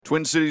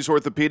Twin Cities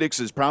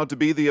Orthopedics is proud to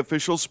be the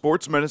official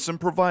sports medicine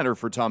provider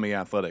for Tommy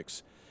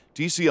Athletics.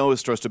 TCO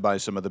is trusted by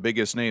some of the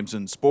biggest names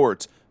in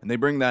sports, and they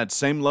bring that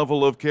same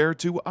level of care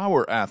to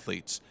our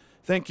athletes.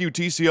 Thank you,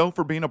 TCO,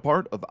 for being a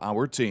part of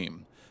our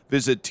team.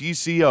 Visit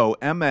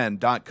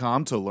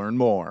tcomn.com to learn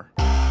more.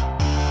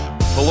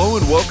 Hello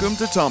and welcome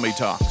to Tommy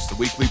Talks, the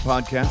weekly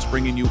podcast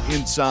bringing you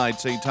inside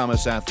St.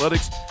 Thomas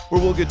Athletics,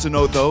 where we'll get to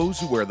know those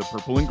who wear the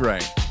purple and gray.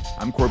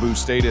 I'm Corbu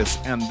Status,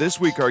 and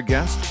this week our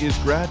guest is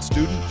grad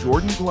student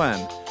Jordyn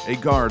Glynn, a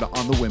guard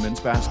on the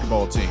women's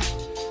basketball team.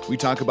 We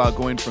talk about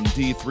going from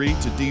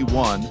D3 to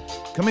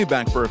D1, coming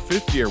back for a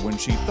fifth year when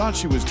she thought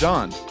she was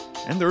done,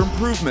 and their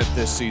improvement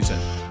this season.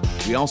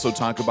 We also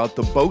talk about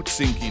the boat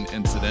sinking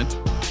incident,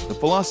 the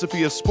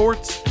philosophy of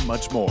sports, and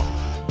much more.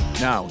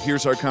 Now,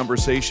 here's our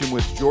conversation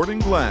with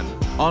Jordyn Glynn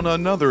on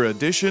another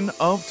edition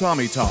of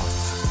Tommy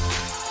Talks.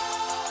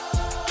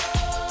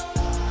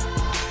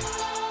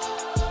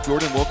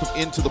 Jordyn, welcome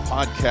into the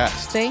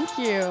podcast. Thank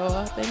you.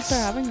 Thanks for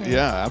having me.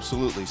 Yeah,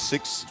 absolutely.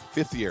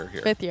 Fifth year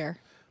here. Fifth year,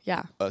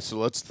 yeah. So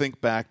let's think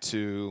back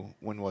to,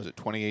 when was it,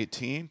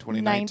 2018,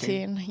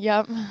 2019? 19,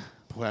 yep.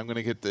 Boy, I'm going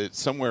to get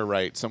somewhere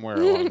along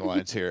the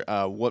lines here.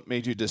 What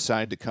made you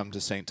decide to come to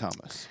St.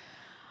 Thomas?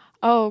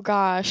 Oh,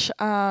 gosh.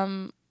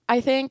 I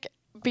think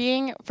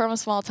being from a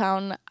small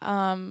town,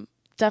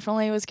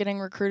 definitely was getting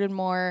recruited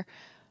more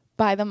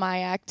by the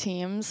MIAC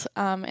teams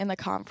in the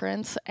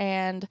conference,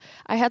 and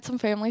I had some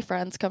family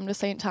friends come to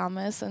St.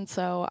 Thomas, and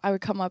so I would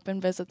come up and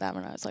visit them,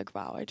 and I was like,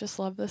 wow, I just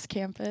love this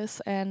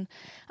campus. And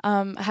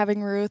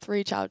having Ruth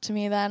reach out to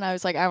me then, I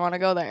was like, I want to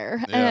go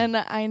there. Yeah. And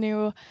I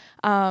knew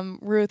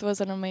Ruth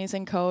was an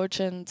amazing coach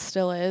and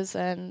still is,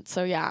 and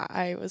so yeah,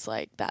 I was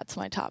like, that's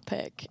my top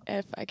pick.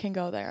 If I can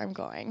go there, I'm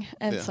going.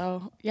 And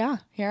so yeah,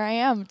 here I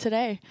am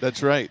today.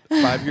 That's right.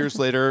 5 years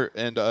later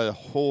and a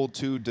whole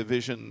 2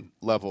 division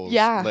levels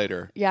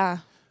later. Yeah.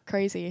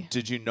 Crazy.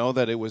 Did you know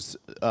that it was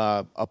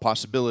a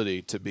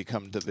possibility to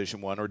become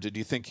Division I, or did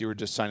you think you were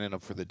just signing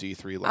up for the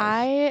D3 life?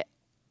 I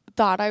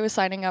thought I was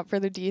signing up for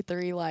the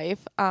D3 life.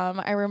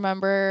 I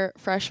remember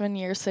freshman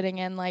year sitting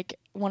in like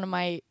one of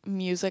my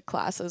music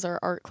classes or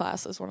art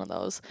classes, one of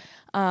those,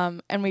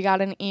 and we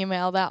got an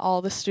email that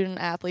all the student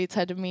athletes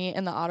had to meet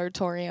in the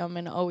auditorium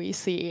in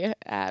OEC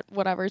at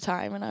whatever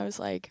time, and I was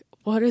like,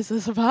 what is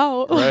this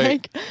about? Right.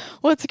 Like,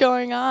 what's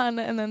going on?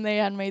 And then they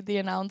had made the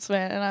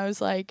announcement, and I was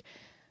like,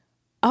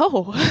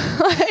 oh,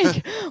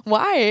 like,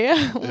 why?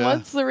 Yeah.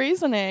 What's the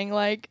reasoning?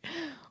 Like,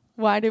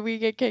 why did we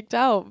get kicked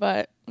out?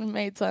 But it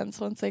made sense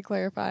once they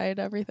clarified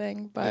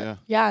everything. But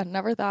yeah,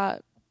 never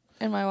thought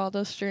in my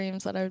wildest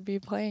dreams that I would be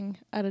playing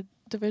at a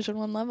Division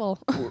I level.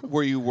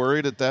 Were you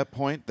worried at that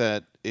point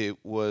that that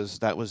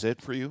was it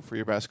for you, for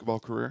your basketball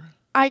career?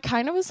 I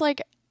kind of was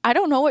like, I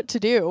don't know what to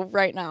do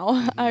right now.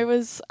 Mm-hmm. I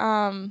was,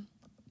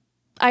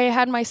 I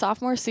had my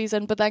sophomore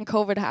season, but then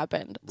COVID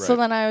happened. Right. So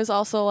then I was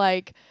also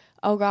like,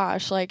 oh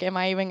gosh, like, am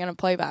I even going to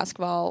play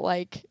basketball?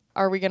 Like,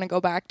 are we going to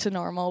go back to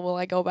normal? Will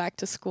I go back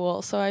to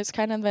school? So I was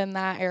kind of in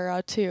that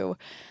era too.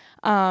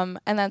 And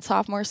then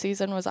sophomore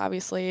season was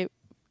obviously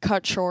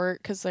cut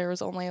short because there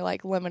was only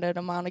like limited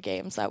amount of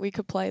games that we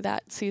could play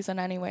that season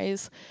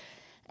anyways.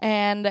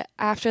 And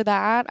after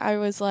that, I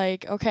was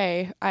like,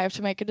 okay, I have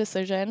to make a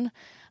decision.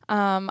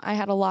 I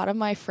had a lot of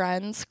my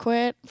friends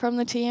quit from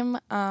the team.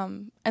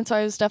 And so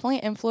I was definitely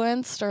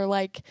influenced or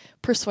like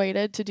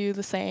persuaded to do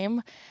the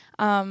same.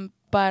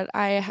 But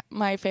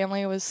my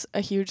family was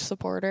a huge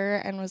supporter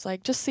and was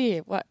like, just see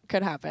what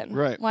could happen.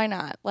 Right. Why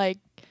not? Like,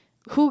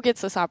 who gets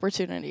this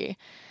opportunity?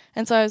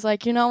 And so I was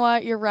like, you know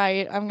what? You're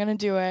right. I'm going to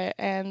do it.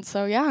 And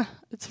so, yeah,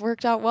 it's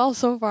worked out well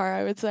so far,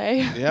 I would say.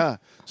 Yeah.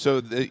 So,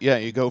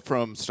 you go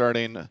from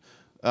starting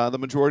the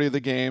majority of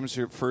the games,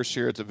 your first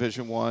year at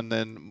Division I,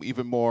 then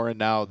even more, and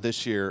now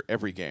this year,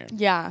 every game.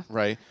 Yeah.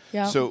 Right?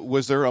 Yeah. So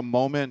was there a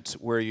moment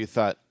where you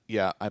thought,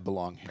 yeah, I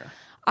belong here?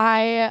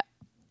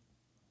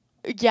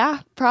 Yeah,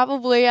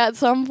 probably at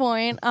some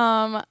point.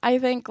 I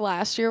think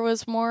last year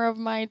was more of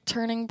my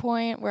turning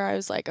point where I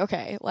was like,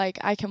 okay, like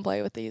I can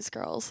play with these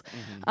girls.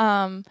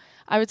 Mm-hmm.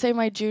 I would say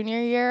my junior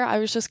year, I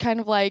was just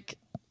kind of like,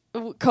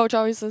 coach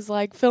always is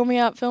like, fill me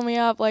up.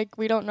 Like,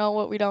 we don't know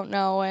what we don't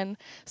know. And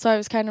so I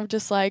was kind of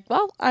just like,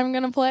 well, I'm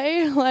going to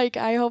play. Like,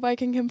 I hope I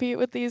can compete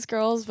with these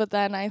girls. But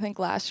then I think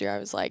last year I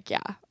was like,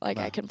 yeah, like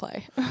I can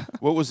play.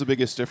 What was the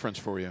biggest difference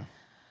for you?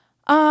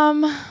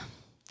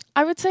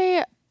 I would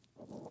say,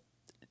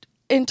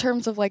 in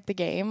terms of like the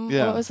game,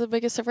 what was the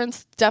biggest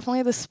difference?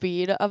 Definitely the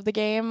speed of the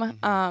game.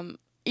 Mm-hmm.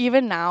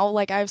 Even now,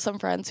 like I have some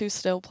friends who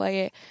still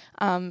play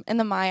in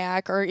the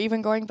MIAC, or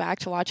even going back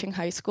to watching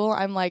high school,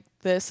 I'm like,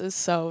 this is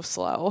so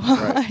slow.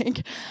 Right.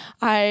 Like,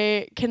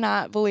 I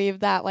cannot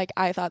believe that, like,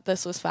 I thought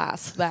this was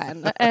fast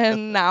then.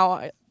 And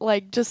now,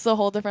 like, just a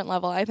whole different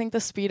level. I think the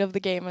speed of the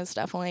game is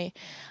definitely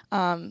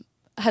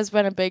has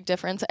been a big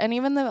difference. And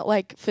even the,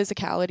 like,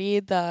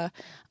 physicality,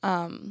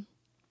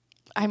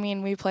 I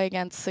mean, we play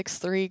against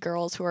 6'3"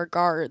 girls who are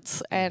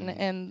guards, and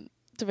in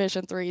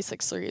Division III,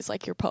 6'3" is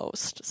like your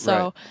post.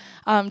 So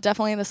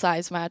definitely the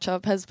size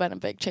matchup has been a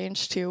big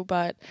change too.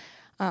 But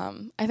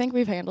I think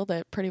we've handled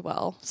it pretty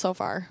well so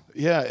far.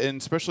 Yeah, and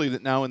especially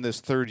that now in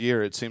this third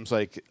year, it seems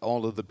like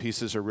all of the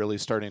pieces are really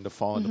starting to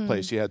fall into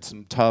place. You had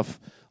some tough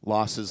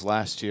losses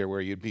last year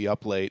where you'd be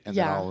up late, and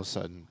then all of a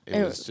sudden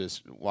it was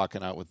just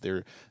walking out of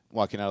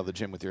the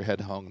gym with your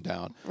head hung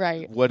down.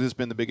 Right. What has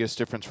been the biggest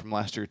difference from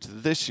last year to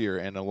this year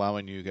and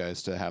allowing you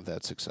guys to have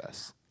that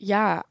success?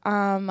 Yeah,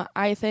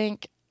 I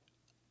think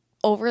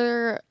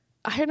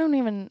I don't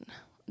even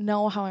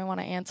know how I want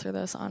to answer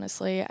this,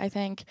 honestly. I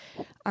think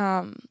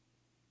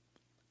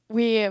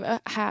we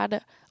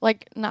had,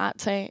 not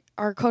saying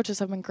our coaches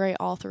have been great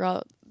all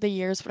throughout the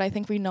years, but I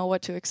think we know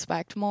what to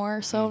expect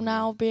more so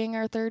now being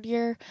our third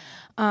year.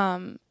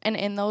 And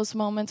in those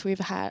moments we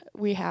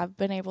have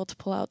been able to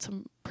pull out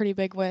some pretty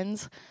big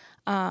wins.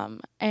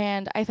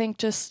 And I think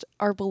just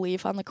our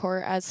belief on the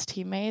court as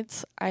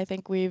teammates, I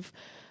think we've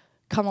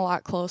come a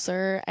lot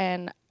closer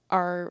and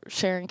are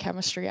sharing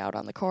chemistry out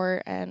on the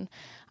court and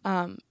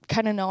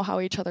kind of know how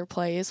each other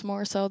plays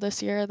more so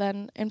this year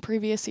than in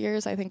previous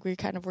years. I think we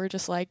kind of were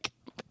just like,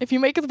 if you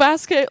make the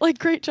basket,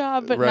 great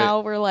job. But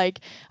now we're like,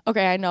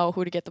 okay, I know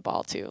who to get the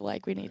ball to.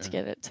 We need to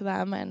get it to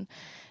them. And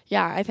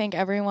yeah, I think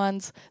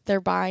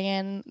their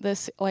buy-in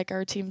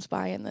our team's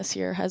buy-in this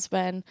year has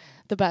been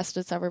the best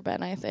it's ever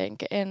been, I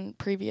think,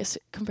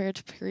 compared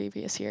to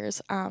previous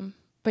years.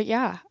 But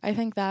yeah, I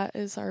think that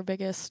is our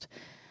biggest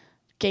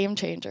game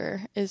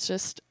changer, is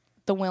just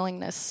the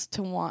willingness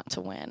to want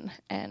to win.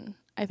 And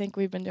I think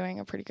we've been doing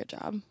a pretty good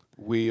job.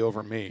 We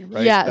over me,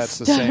 right? Yes, that's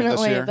the definitely. Same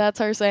this year?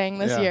 That's our saying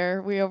this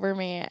year, we over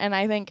me. And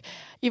I think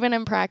even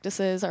in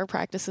practices, our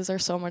practices are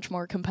so much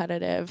more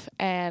competitive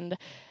and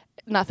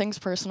nothing's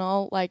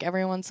personal.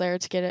 Everyone's there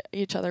to get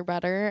each other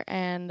better.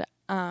 And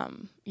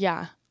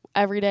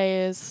every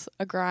day is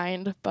a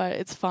grind, but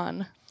it's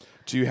fun.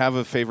 Do you have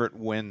a favorite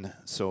win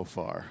so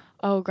far?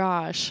 Oh,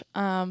 gosh.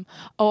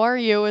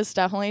 ORU is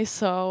definitely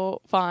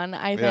so fun.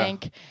 I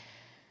think,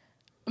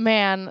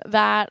 man,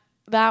 that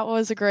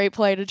was a great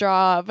play to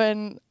draw up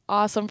and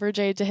awesome for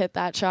Jade to hit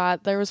that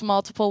shot. There was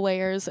multiple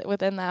layers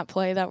within that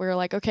play that we were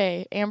like,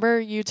 okay, Amber,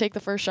 you take the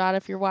first shot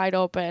if you're wide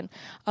open.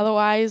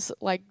 Otherwise,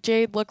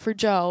 Jade, look for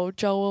Joe.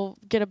 Joe will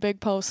get a big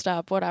post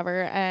up,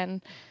 whatever.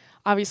 And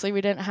obviously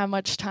we didn't have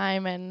much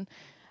time, and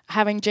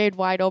having Jade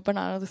wide open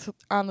on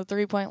the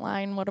 3-point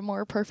line, what a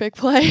more perfect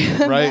play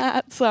than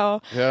that.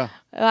 So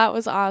that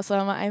was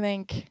awesome. I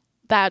think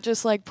that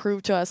just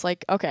proved to us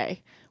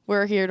okay,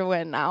 we're here to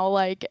win now.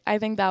 I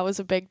think that was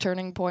a big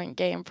turning point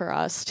game for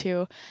us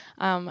too.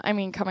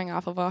 Coming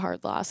off of a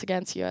hard loss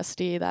against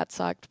USD, that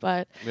sucked,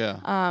 but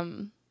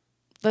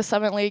the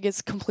Summit League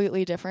is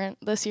completely different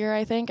this year.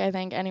 I think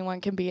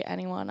anyone can beat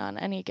anyone on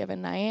any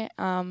given night.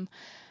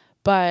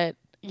 But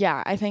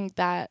yeah, I think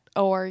that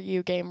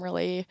ORU game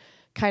really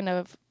kind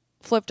of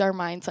flipped our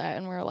mindset,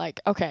 and we're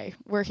like, okay,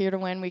 we're here to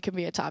win. We can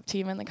be a top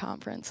team in the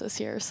conference this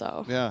year.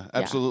 So yeah,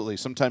 absolutely.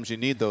 Sometimes you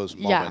need those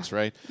moments,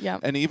 right? Yeah.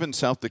 And even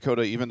South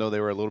Dakota, even though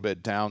they were a little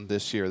bit down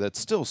this year, that's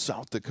still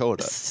South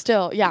Dakota.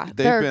 Still, yeah,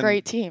 they're a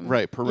great team.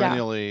 Right,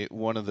 perennially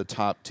one of the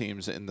top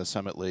teams in the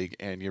Summit League,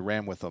 and you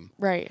ran with them.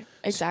 Right,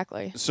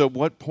 exactly. So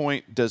what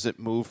point does it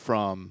move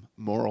from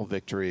moral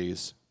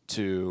victories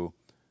to,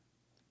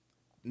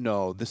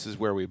 no, this is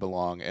where we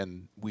belong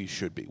and we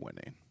should be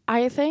winning?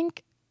 I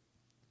think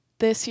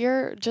this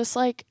year, just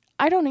I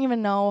don't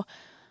even know.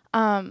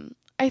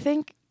 I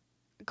think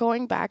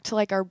going back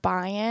to our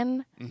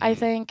buy-in, I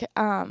think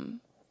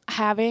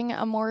having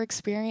a more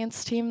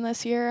experienced team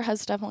this year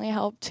has definitely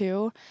helped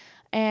too.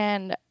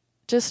 And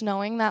just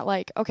knowing that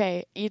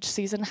okay, each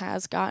season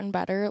has gotten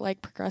better,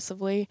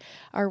 progressively.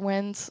 Our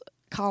wins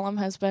column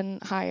has been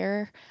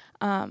higher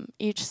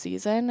each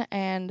season.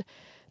 And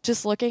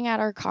just looking at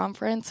our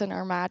conference and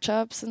our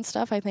matchups and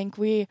stuff, I think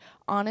we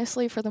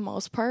honestly, for the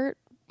most part,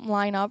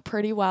 line up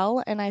pretty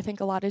well, and I think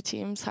a lot of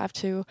teams have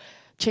to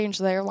change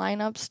their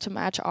lineups to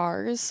match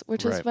ours,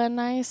 which has been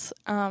nice,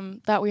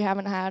 that we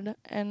haven't had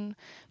in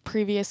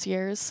previous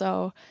years.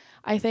 So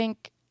I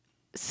think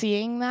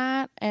seeing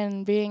that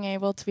and being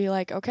able to be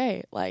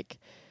okay,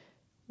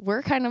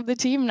 we're kind of the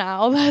team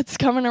now that's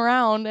coming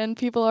around, and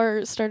people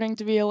are starting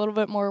to be a little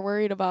bit more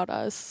worried about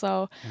us.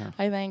 So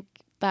I think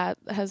that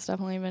has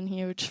definitely been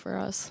huge for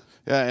us.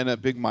 Yeah, and a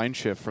big mind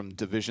shift from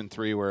Division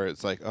III, where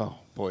it's oh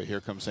boy,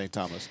 here comes St.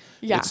 Thomas.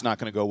 Yeah. It's not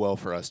going to go well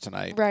for us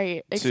tonight.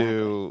 Right, exactly.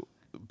 To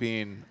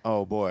being,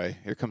 oh boy,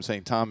 here comes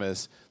St.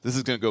 Thomas. This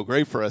is going to go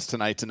great for us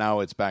tonight. To now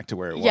it's back to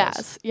where it was.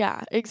 Yes,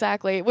 yeah,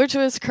 exactly. Which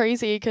was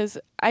crazy because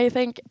I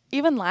think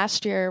even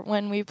last year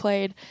when we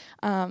played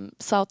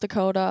South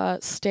Dakota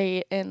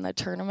State in the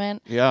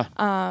tournament,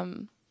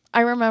 I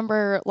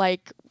remember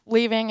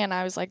leaving and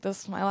I was like,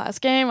 this is my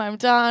last game. I'm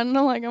done.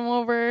 I'm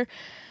over.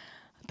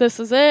 This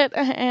is it.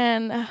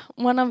 And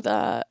one of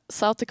the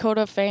South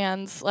Dakota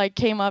fans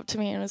came up to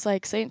me and was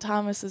like, St.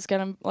 Thomas is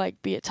gonna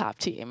be a top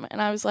team.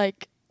 And I was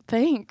like,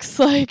 thanks.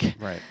 Like,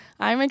 right.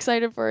 I'm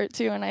excited for it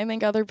too, and I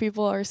think other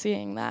people are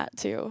seeing that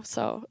too.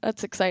 So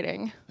that's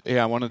exciting.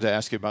 Yeah, I wanted to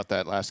ask you about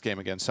that last game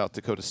against South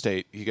Dakota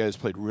State. You guys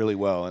played really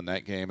well in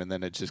that game, and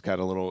then it just got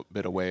a little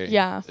bit away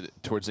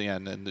towards the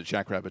end, and the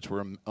Jackrabbits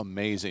were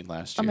amazing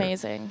last year.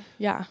 Amazing,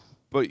 yeah.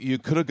 But you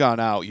could have gone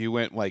out. You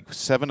went like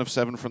 7 of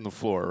 7 from the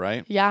floor,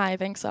 right? Yeah, I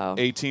think so.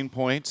 18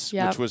 points,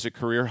 Yep. which was a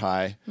career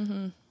high.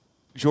 Mm-hmm.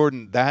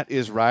 Jordyn, that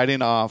is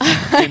riding off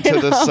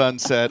into the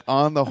sunset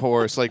on the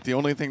horse. Like, the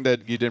only thing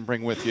that you didn't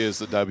bring with you is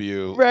the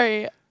W.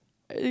 Right.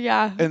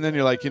 Yeah. And then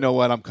you're like, you know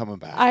what? I'm coming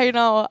back. I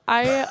know.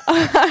 I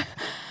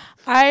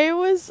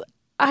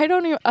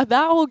don't even,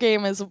 that whole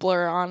game is a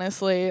blur,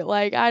 honestly.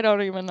 Like, I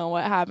don't even know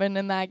what happened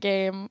in that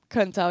game.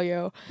 Couldn't tell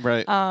you.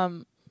 Right.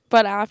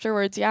 But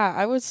afterwards, yeah,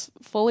 I was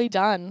fully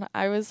done.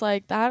 I was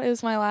like, that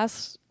is my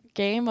last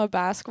game of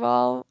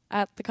basketball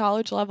at the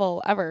college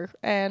level ever.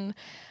 And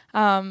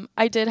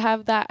I did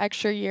have that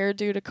extra year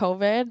due to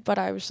COVID, but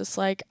I was just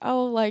like,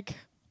 oh, like,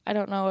 I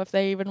don't know if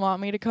they even want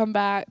me to come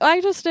back.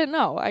 I just didn't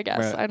know, I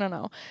guess. Right. I don't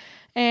know.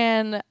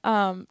 And,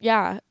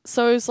 yeah,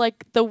 so it was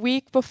like the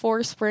week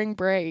before spring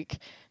break,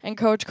 and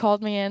Coach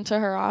called me into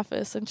her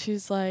office, and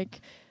she's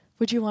like,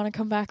 would you want to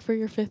come back for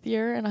your 5th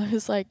year? And I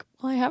was like,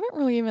 well, I haven't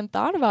really even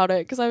thought about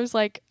it, because I was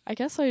like, I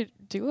guess I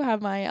do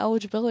have my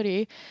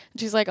eligibility. And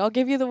she's like, I'll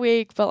give you the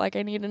week, but, like,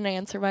 I need an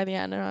answer by the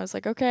end. And I was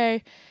like,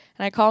 okay.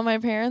 And I called my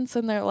parents,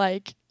 and they're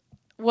like,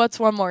 what's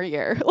one more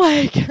year?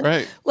 Like,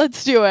 right.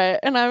 Let's do it.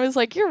 And I was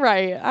like, you're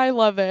right. I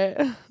love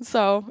it.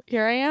 So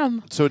here I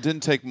am. So it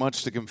didn't take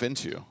much to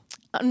convince you.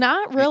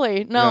 Not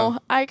really. No. Yeah.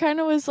 I kind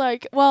of was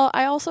like, well,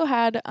 I also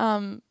had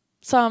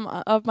some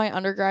of my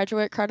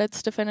undergraduate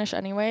credits to finish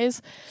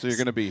anyways. So you're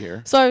going to be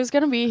here. So I was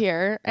going to be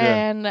here. Yeah.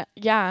 And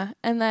yeah.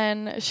 And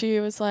then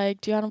she was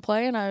like, do you want to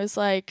play? And I was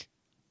like,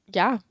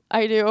 yeah,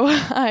 I do.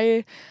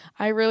 I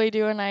really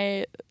do. And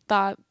I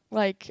thought,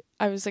 like,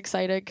 I was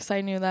excited because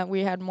I knew that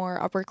we had more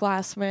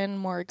upperclassmen,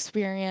 more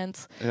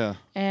experience. Yeah.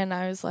 And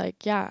I was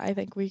like, yeah, I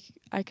think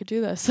I could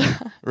do this.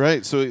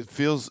 Right. So it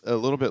feels a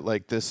little bit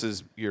like this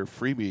is your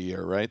freebie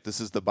year, right? This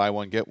is the buy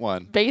one, get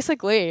one.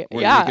 Basically,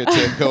 where yeah. you get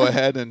to go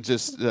ahead and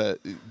just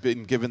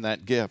been given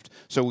that gift.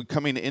 So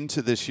coming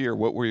into this year,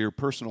 what were your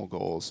personal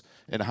goals,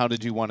 and how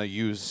did you want to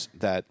use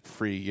that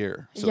free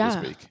year, so to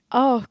speak?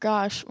 Oh,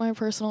 gosh, my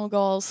personal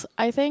goals.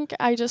 I think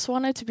I just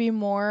wanted to be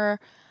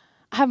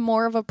have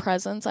more of a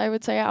presence, I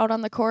would say, out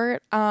on the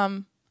court.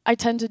 I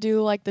tend to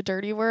do like the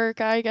dirty work,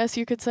 I guess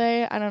you could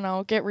say. I don't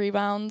know, get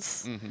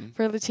rebounds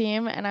for the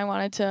team, and I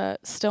wanted to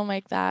still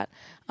make that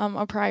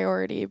a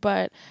priority,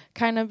 but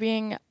kind of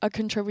being a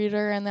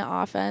contributor in the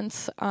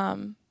offense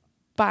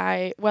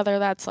by whether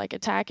that's like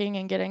attacking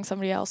and getting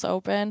somebody else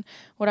open,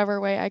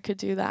 whatever way I could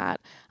do that.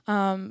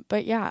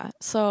 But yeah,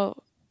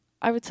 so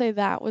I would say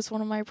that was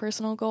one of my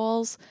personal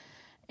goals.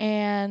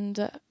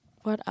 And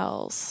what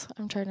else?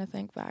 I'm trying to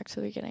think back to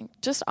the beginning.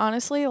 Just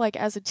honestly, like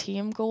as a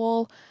team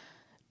goal,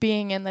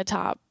 being in the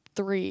top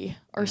 3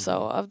 or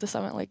so of the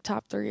Summit League,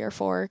 top 3 or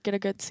 4, get a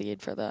good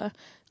seed for the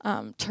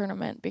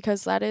tournament,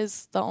 because that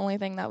is the only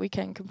thing that we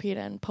can compete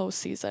in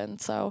postseason.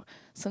 So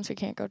since we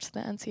can't go to the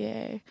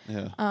NCAA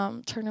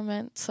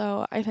tournament,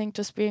 so I think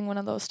just being one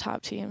of those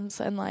top teams,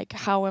 and like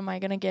how am I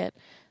going to get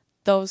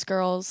those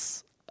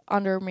girls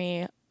under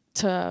me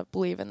to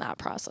believe in that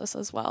process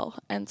as well.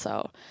 And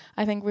so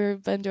I think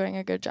we've been doing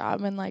a good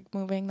job in like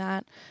moving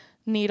that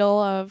needle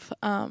of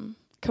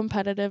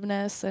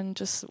competitiveness and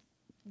just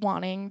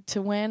wanting to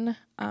win,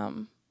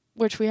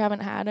 which we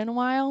haven't had in a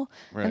while.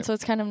 Right. And so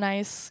it's kind of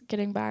nice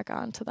getting back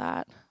onto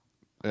that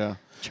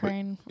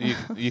train.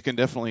 You can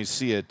definitely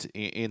see it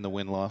in the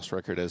win-loss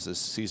record as this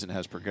season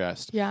has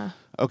progressed. Yeah.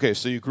 Okay,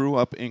 so you grew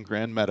up in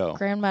Grand Meadow.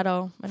 Grand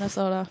Meadow,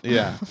 Minnesota.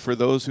 Yeah. For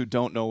those who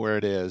don't know where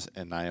it is,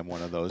 and I am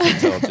one of those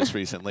until just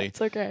recently.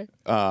 It's okay.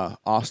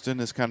 Austin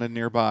is kind of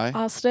nearby.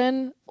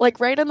 Austin, like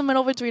right in the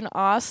middle between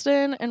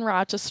Austin and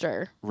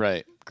Rochester.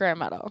 Right. Grand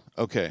Meadow.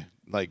 Okay,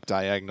 like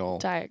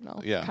diagonal.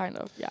 Yeah. Kind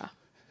of, yeah.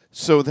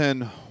 So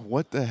then,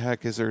 what the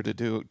heck is there to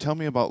do? Tell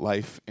me about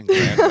life in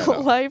Grand Meadow.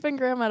 Life in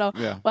Grand Meadow.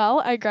 Yeah.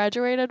 Well, I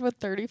graduated with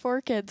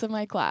 34 kids in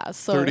my class.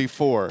 So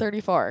 34.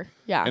 34,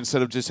 yeah.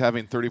 Instead of just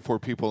having 34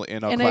 people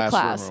in a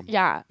classroom,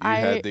 yeah. You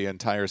had the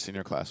entire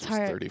senior class was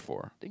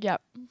 34.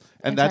 Yep.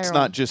 And that's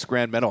not just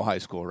Grand Meadow High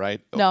School, right?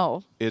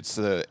 No. It's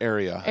the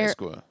area high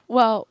school.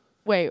 Well,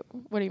 wait,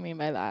 what do you mean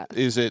by that?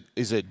 Is it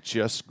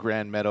just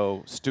Grand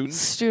Meadow students?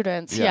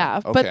 Students, yeah.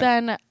 Okay. But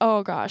then,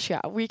 oh gosh, yeah,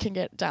 we can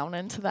get down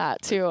into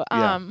that too.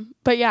 Yeah.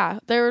 But yeah,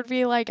 there would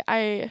be like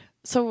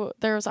so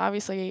there was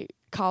obviously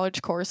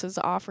college courses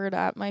offered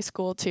at my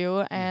school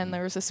too, and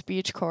there was a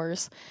speech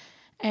course,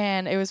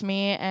 and it was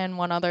me and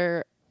one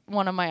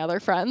of my other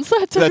friends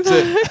that took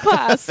the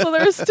class. So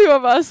there's 2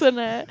 of us in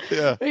it.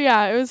 Yeah. But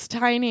yeah, it was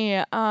tiny.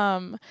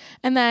 And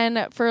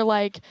then for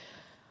like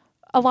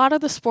a lot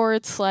of the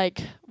sports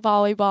like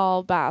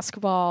volleyball,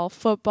 basketball,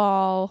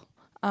 football,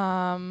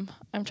 I'm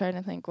trying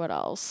to think what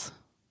else.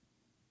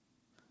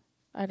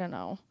 I don't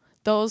know.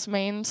 those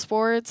main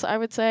sports, I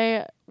would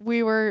say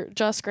we were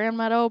just Grand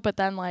Meadow, but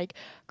then like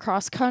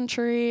cross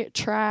country,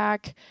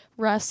 track,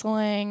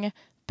 wrestling,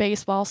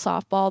 baseball,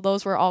 softball,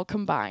 those were all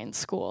combined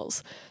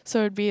schools. So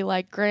it'd be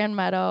like Grand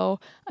Meadow,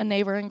 a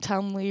neighboring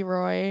town,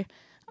 Leroy,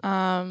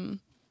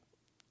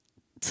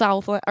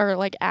 Southland, or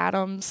like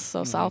Adams,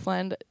 so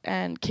Southland,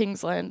 and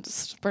Kingsland,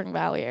 Spring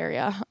Valley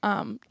area.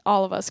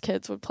 All of us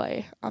kids would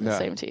play on the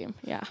same team.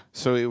 Yeah.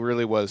 So it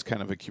really was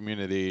kind of a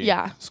community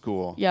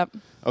school. Yep.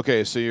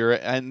 Okay, so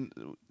and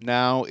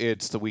now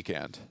it's the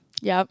weekend.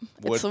 Yep.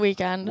 It's the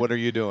weekend. What are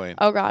you doing?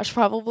 Oh gosh,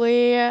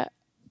 probably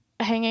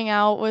hanging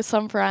out with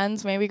some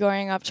friends, maybe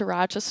going up to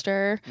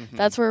Rochester.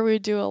 That's where we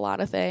do a lot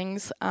of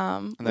things.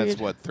 And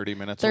that's what, 30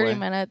 minutes 30 away?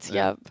 minutes,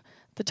 yep.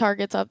 The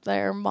Target's up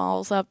there,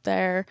 mall's up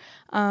there.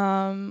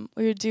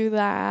 We would do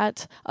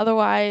that.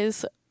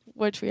 Otherwise,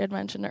 which we had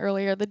mentioned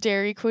earlier, the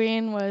Dairy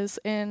Queen was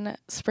in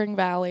Spring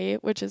Valley,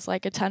 which is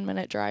like a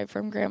 10-minute drive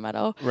from Grand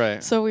Meadow.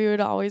 Right. So we would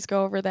always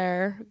go over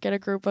there, get a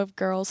group of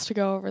girls to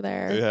go over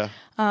there. Yeah.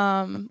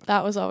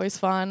 That was always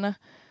fun.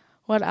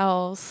 What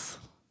else?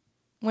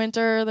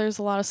 Winter, there's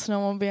a lot of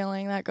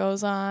snowmobiling that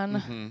goes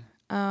on.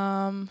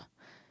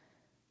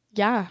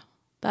 Yeah,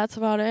 that's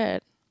about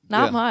it.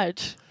 Not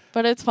much,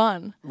 but it's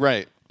fun.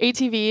 Right.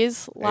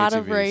 ATVs, a lot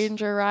of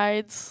Ranger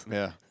rides.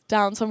 Yeah.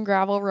 Down some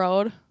gravel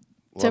road.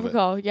 Love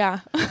Typical, yeah.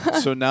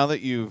 So now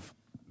that you've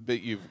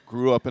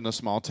grew up in a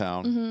small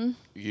town,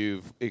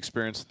 you've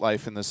experienced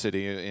life in the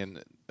city in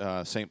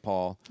St.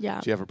 Paul. Yeah.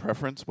 Do you have a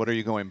preference? What are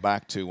you going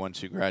back to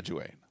once you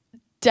graduate?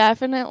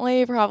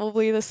 Definitely,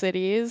 probably the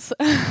cities.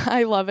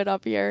 I love it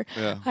up here.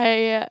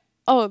 Yeah.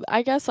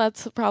 I guess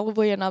that's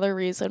probably another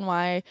reason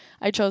why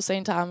I chose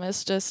St.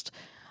 Thomas. Just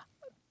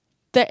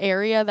the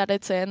area that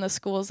it's in, the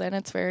school's in,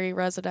 it's very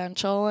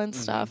residential and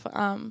stuff.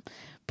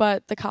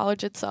 But the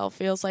college itself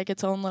feels like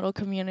its own little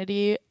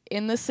community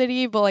in the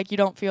city, but like you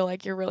don't feel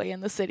like you're really in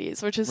the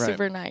cities, which is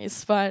super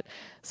nice. But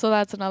so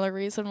that's another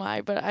reason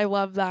why. But I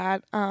love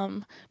that.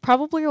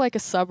 Probably like a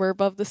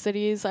suburb of the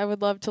cities I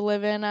would love to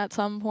live in at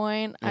some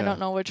point. I don't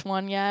know which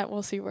one yet.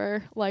 We'll see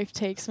where life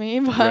takes me.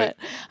 But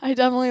I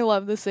definitely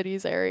love the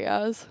cities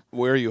areas.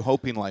 Where are you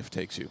hoping life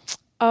takes you?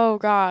 Oh,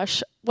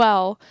 gosh.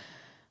 Well,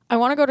 I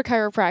want to go to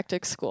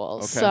chiropractic school.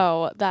 Okay.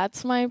 So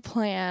that's my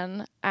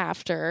plan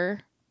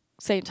after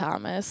St.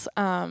 Thomas.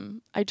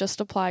 I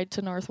just applied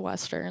to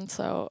Northwestern,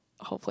 so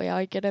hopefully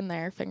I'll get in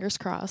there, fingers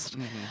crossed.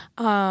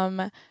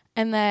 And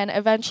then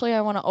eventually I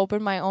want to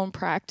open my own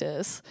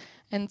practice.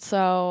 And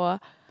so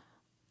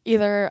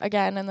either,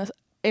 again,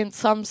 in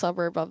some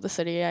suburb of the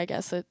city, I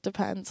guess it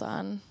depends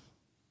on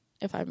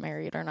if I'm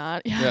married or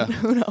not. Yeah.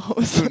 Who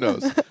knows? Who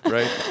knows,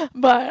 right?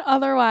 But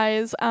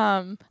otherwise,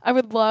 I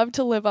would love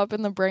to live up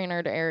in the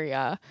Brainerd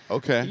area.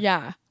 Okay.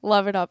 Yeah,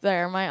 love it up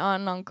there. My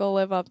aunt and uncle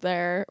live up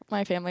there.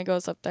 My family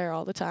goes up there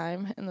all the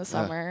time in the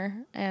summer.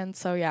 And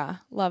so, yeah,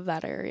 love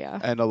that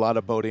area. And a lot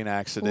of boating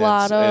accidents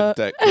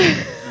that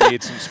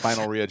made some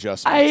spinal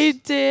readjustments. I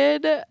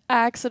did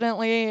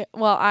accidentally,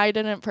 well, I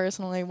didn't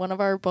personally. One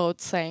of our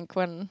boats sank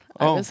when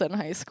I was in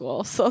high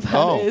school. So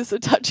that is a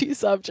touchy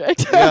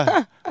subject.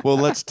 Yeah. Well,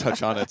 let's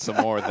touch on it some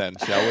more then,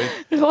 shall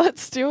we?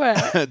 Let's do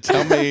it.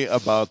 Tell me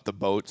about the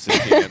boat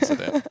sinking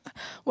incident.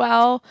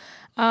 Well,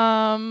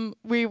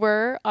 we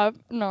were up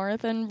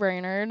north in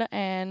Brainerd,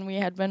 and we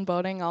had been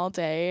boating all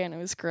day, and it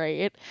was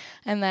great.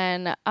 And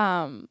then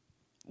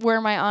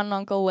where my aunt and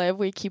uncle live,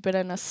 we keep it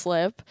in a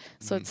slip,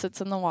 so it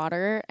sits in the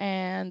water.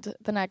 And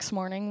the next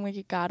morning,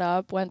 we got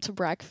up, went to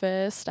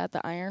breakfast at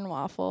the Iron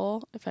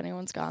Waffle. If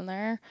anyone's gone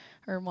there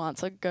or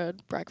wants a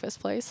good breakfast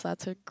place,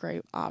 that's a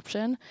great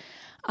option.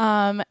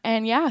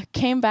 And yeah,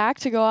 came back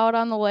to go out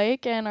on the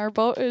lake, and our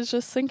boat is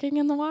just sinking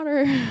in the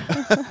water.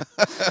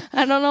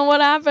 I don't know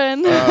what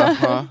happened.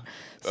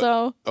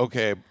 So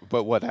okay,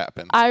 but what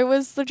happened? I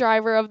was the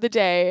driver of the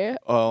day,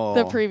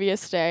 the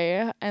previous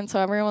day, and so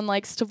everyone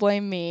likes to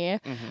blame me.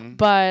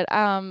 But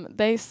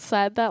they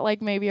said that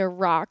like maybe a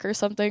rock or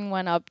something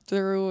went up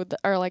through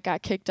or like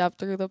got kicked up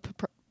through the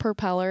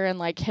propeller and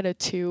like hit a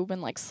tube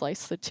and like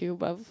sliced the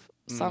tube of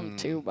some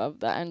tube of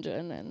the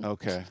engine, and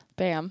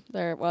bam,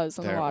 there it was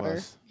in the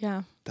water.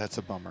 Yeah, that's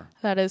a bummer.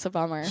 That is a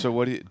bummer. So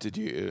what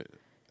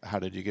how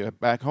did you get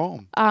back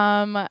home?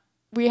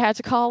 We had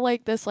to call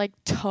like this like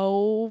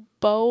tow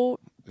boat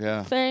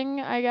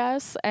thing, I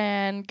guess,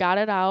 and got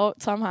it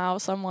out somehow,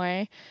 some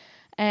way.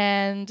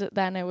 And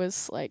then it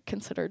was like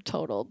considered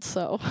totaled,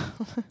 so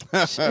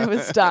it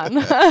was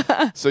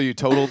done. So you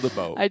totaled the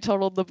boat. I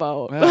totaled the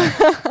boat.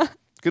 Yeah.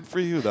 Good for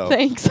you, though.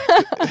 Thanks.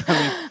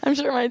 I'm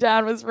sure my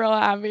dad was real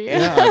happy.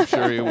 Yeah, I'm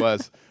sure he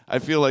was. I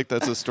feel like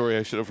that's a story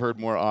I should have heard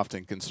more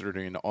often,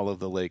 considering all of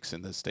the lakes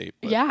in the state.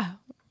 Yeah.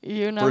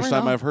 You never First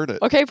time I've heard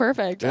it. Okay,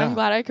 perfect. Yeah. I'm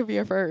glad I could be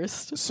a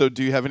first. So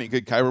do you have any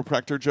good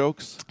chiropractor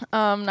jokes?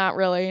 Not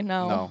really,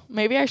 no.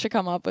 Maybe I should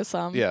come up with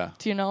some. Yeah.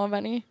 Do you know of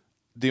any?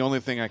 The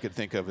only thing I could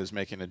think of is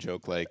making a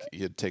joke like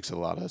it takes a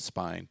lot of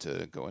spine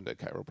to go into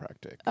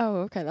chiropractic.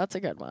 Oh, okay. That's a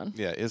good one.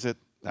 Yeah, is it?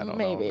 I don't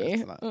know. Maybe.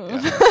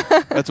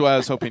 Yeah. That's why I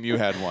was hoping you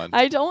had one.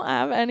 I don't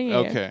have any.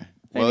 Okay.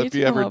 Well, if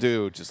you ever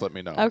do, just let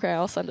me know. Okay,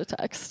 I'll send a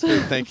text.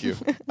 Thank you.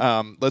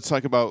 Let's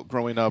talk about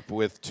growing up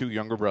with 2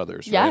 younger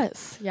brothers, right?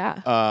 Yes,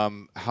 yeah.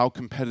 How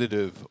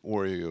competitive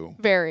were you?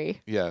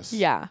 Very. Yes.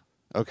 Yeah.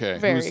 Okay.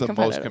 Very Who's the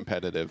most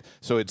competitive?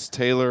 So it's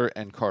Taylor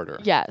and Carter.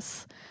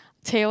 Yes.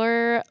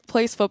 Taylor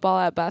plays football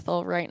at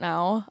Bethel right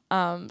now,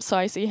 so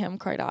I see him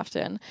quite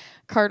often.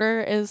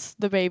 Carter is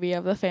the baby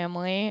of the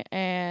family,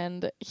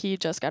 and he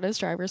just got his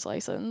driver's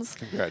license.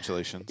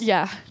 Congratulations.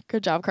 Yeah,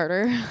 good job,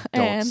 Carter.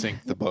 Don't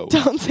sink the boat.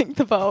 Don't sink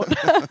the boat.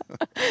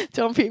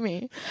 Don't be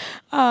me.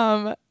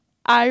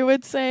 I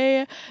would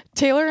say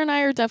Taylor and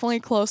I are definitely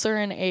closer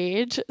in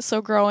age,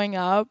 so growing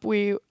up,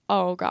 we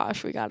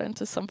got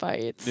into some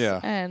fights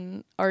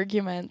and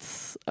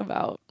arguments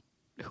about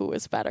who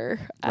was better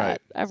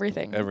at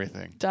everything.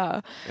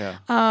 Duh. Yeah.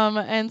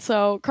 And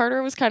so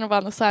Carter was kind of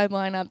on the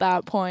sideline at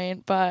that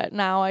point, but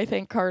now I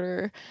think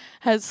Carter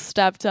has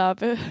stepped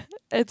up.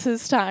 It's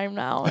his time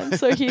now. And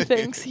so he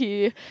thinks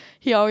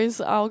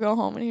I'll go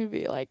home and he'd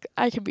be like,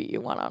 I can beat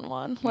you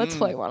one-on-one. Let's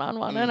play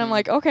one-on-one. And I'm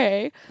like,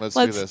 okay,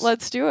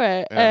 let's do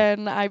it. Yeah.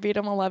 And I beat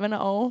him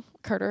 11-0.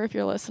 Carter, if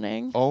you're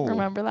listening,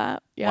 remember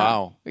that? Yeah.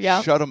 Wow.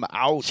 Yeah. Shut him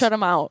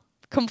out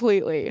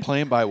Completely.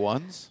 Playing by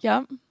ones?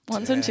 Yep.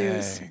 Ones and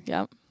twos.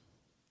 Yep.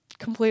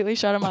 Completely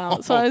shut him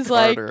out. So I was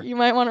Carter. like, you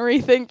might want to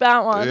rethink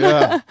that one.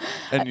 Yeah.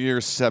 And you're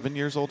 7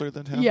 years older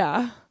than him?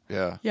 Yeah.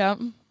 Yeah. Yep.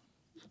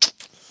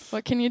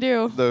 What can you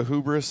do? The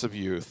hubris of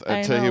youth.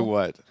 I tell you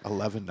what,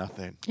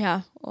 11-0.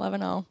 Yeah,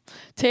 11-0.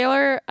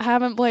 Taylor,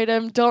 haven't played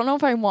him. Don't know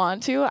if I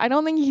want to. I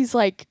don't think he's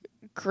like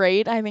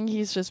great. I think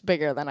he's just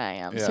bigger than I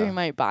am. So he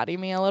might body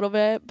me a little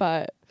bit,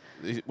 but.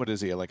 What is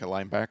he, like a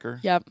linebacker?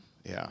 Yep.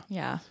 Yeah.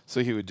 Yeah.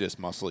 So he would just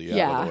muscle you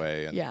out of the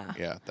way. And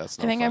yeah, that's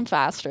no I think fun. I'm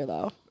faster,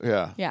 though.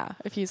 Yeah. Yeah,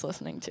 if he's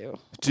listening, too.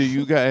 Do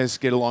you guys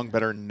get along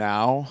better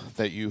now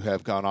that you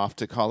have gone off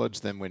to college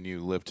than when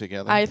you lived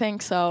together? I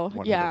think so,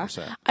 100%. yeah.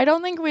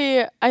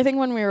 I think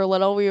when we were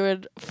little, we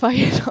would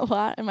fight a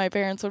lot, and my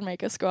parents would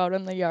make us go out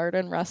in the yard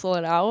and wrestle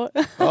it out.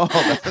 Oh,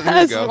 there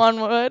as you go. one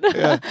would.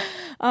 Yeah.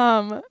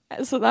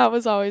 So that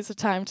was always a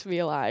time to be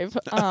alive.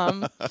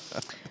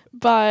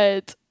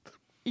 But...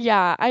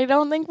 yeah, I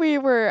don't think we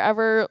were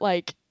ever,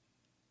 like,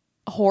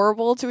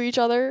 horrible to each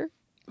other.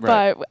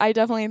 Right. But I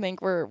definitely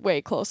think we're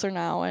way closer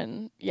now,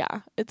 and,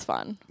 yeah, it's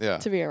fun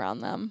to be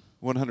around them.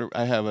 100.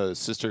 I have a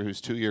sister who's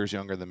 2 years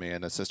younger than me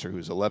and a sister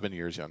who's 11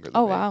 years younger than me.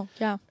 Oh, wow,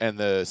 yeah. And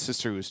the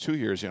sister who's 2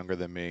 years younger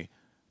than me,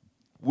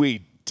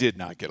 we did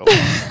not get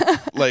along.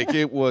 Like,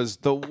 it was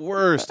the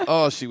worst.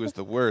 Oh, she was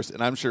the worst,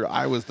 and I'm sure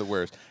I was the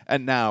worst.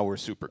 And now we're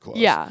super close.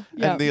 Yeah.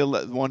 And the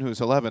one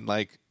who's 11,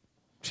 like,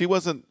 she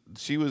was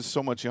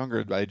so much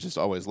younger, I just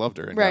always loved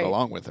her and got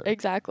along with her.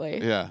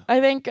 Exactly. Yeah.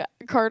 I think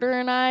Carter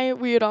and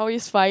we would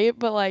always fight,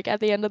 but like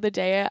at the end of the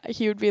day,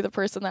 he would be the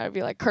person that would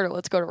be like, Carter,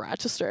 let's go to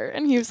Rochester.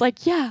 And he was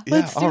like, yeah,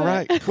 let's do it. All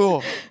right,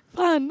 cool.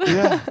 Fun.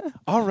 Yeah.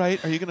 All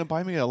right. Are you going to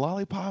buy me a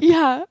lollipop?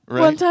 Yeah.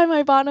 Right? One time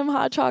I bought him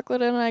hot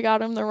chocolate and I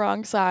got him the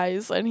wrong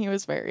size, and he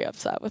was very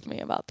upset with me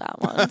about that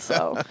one.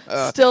 So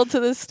still to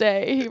this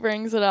day, he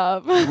brings it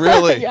up.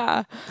 Really?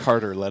 Yeah.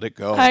 Carter, let it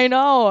go. I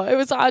know. It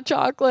was hot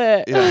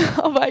chocolate. Yeah.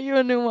 I'll buy you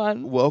a new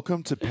one.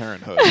 Welcome to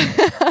parenthood.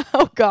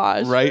 Oh,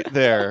 gosh. Right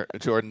there,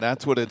 Jordyn.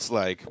 That's what it's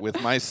like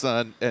with my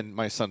son. And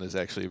my son is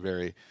actually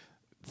very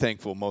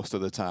thankful most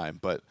of the time.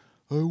 But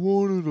I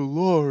wanted a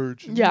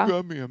large. And you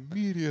got me a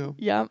medium.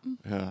 Yep.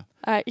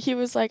 Yeah. He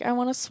was like, I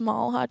want a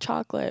small hot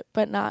chocolate,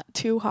 but not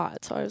too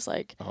hot. So I was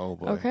like, oh,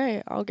 boy.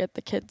 Okay, I'll get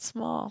the kid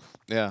small.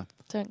 Yeah.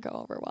 Didn't go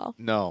over well.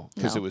 No,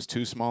 because it was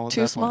too small at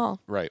too that small. point?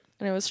 Right.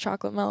 And it was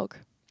chocolate milk.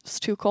 It's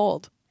too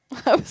cold.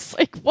 I was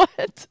like,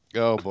 what?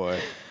 Oh, boy.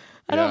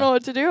 I don't know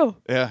what to do.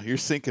 Yeah, you're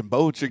sinking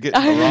boats. You're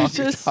getting the wrong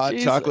hot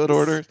chocolate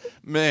orders.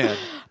 Man.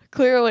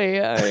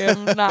 Clearly, I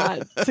am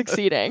not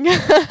succeeding.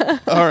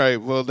 All right.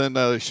 Well, then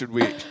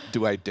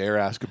do I dare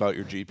ask about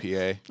your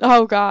GPA?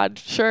 Oh, God.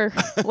 Sure.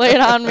 Lay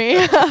it on me.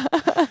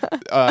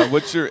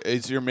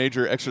 Is your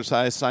major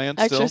exercise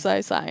science still?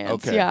 Exercise science,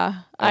 okay.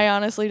 Yeah. I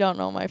honestly don't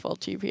know my full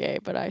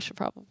GPA, but I should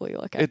probably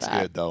look at that. It's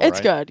good, though, It's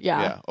right? good,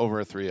 yeah. Yeah, over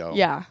a 3.0.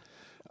 Yeah.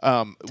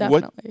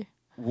 Definitely.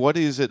 What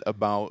is it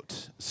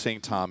about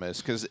St.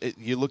 Thomas? Because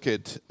you look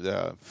at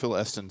Phil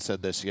Eston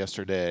said this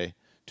yesterday,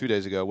 2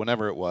 days ago,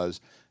 whenever it was,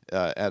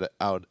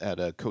 out at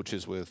a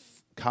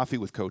Coffee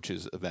with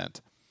Coaches event,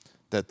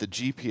 that the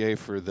GPA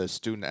for the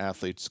student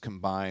athletes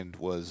combined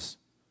was,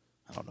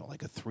 I don't know,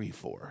 like a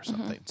 3.4 or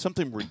something,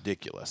 something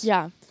ridiculous.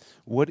 Yeah.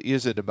 What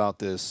is it about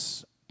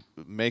this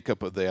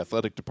makeup of the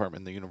athletic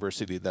department in the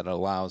university that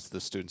allows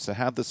the students to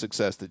have the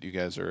success that you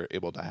guys are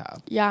able to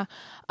have? Yeah.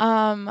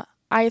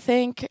 I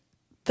think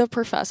the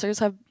professors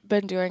have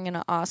been doing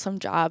an awesome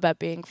job at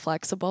being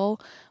flexible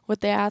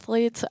with the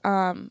athletes,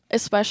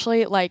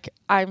 especially, like,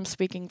 I'm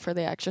speaking for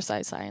the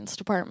exercise science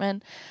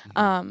department.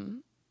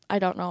 I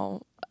don't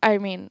know. I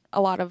mean,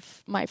 a lot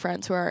of my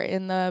friends who are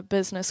in the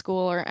business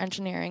school or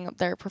engineering,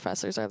 their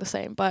professors are the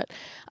same. But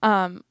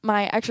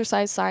my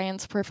exercise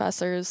science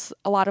professors,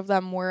 a lot of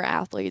them were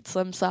athletes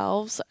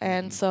themselves.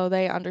 And so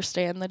they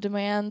understand the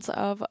demands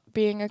of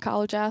being a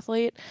college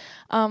athlete,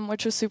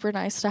 which was super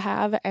nice to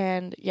have.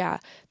 And yeah,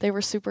 they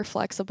were super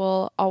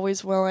flexible,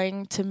 always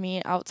willing to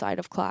meet outside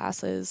of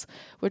classes,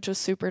 which was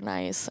super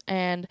nice.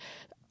 And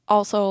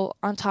also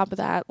on top of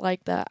that,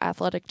 like the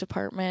athletic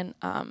department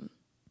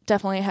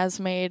definitely has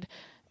made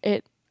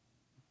it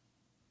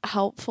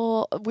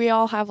helpful. We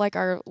all have like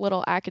our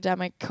little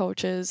academic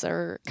coaches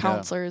or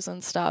counselors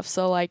and stuff.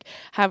 So like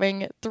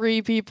having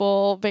 3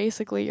 people,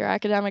 basically your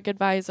academic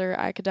advisor,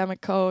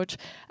 academic coach,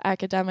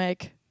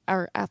 athletic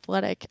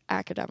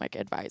academic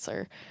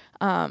advisor,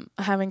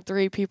 having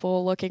 3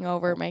 people looking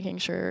over, making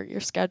sure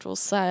your schedule's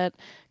set,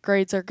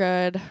 grades are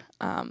good,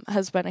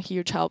 has been a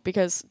huge help,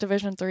 because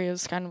Division III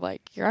is kind of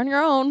like, you're on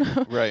your own.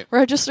 Right.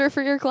 Register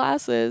for your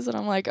classes. And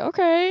I'm like,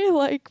 okay,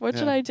 like what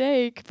should I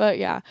take? But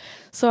yeah,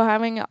 so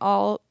having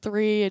all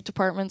 3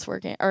 departments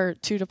working, or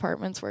 2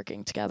 departments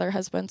working together,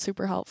 has been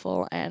super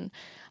helpful. And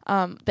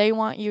they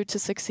want you to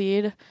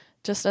succeed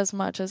just as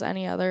much as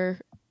any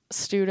other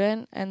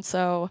student. And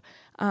so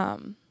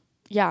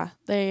yeah,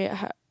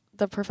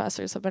 the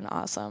professors have been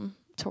awesome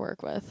to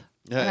work with.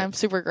 Yeah. And I'm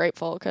super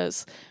grateful,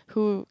 because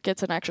who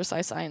gets an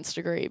exercise science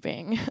degree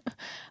being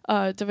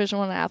a Division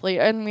I athlete?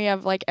 And we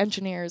have like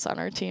engineers on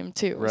our team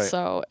too. Right.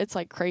 So it's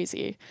like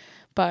crazy.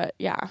 But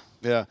yeah.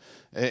 Yeah.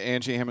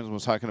 Angie Hammonds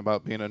was talking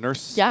about being a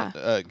nurse,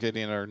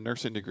 getting her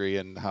nursing degree,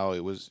 and how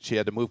she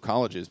had to move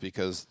colleges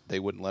because they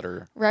wouldn't let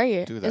her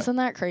do that. Isn't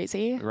that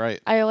crazy? Right.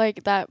 I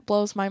like, that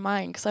blows my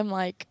mind, because I'm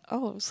like,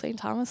 oh, St.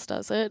 Thomas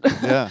does it.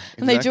 Yeah.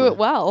 And they do it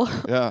well.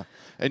 Yeah.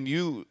 And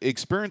you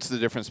experienced the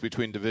difference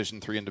between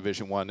Division III and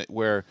Division I,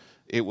 where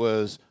it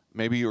was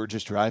maybe you were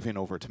just driving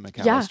over to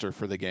McAllister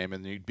for the game,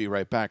 and you'd be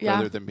right back,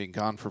 rather than being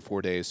gone for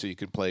 4 days so you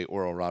could play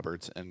Oral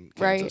Roberts and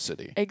Kansas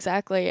City.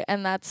 Exactly.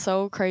 And that's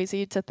so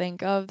crazy to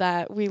think of,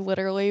 that we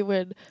literally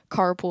would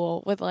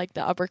carpool with like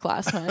the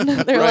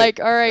upperclassmen. They're like,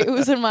 all right,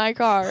 who's in my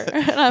car?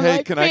 And I'm hey,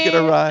 like, can I get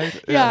a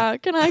ride? Yeah,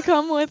 can I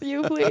come with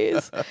you,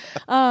 please?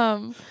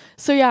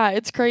 So yeah,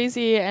 it's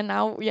crazy. And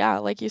now, yeah,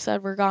 like you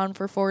said, we're gone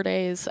for 4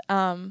 days.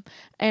 And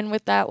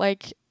with that,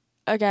 like,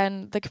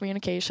 again, the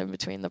communication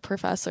between the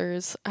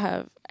professors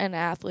and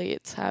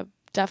athletes have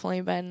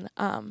definitely been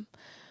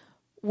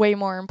way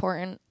more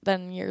important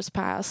than years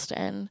past.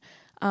 And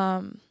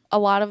a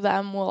lot of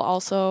them will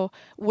also,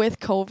 with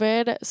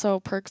COVID,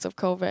 so perks of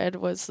COVID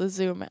was the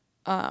Zoom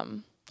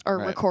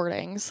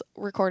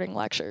recording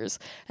lectures.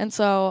 And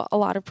so a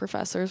lot of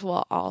professors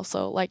will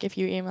also, like, if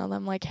you email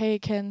them like, hey,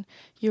 can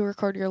you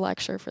record your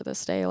lecture for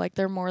this day? Like,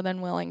 they're more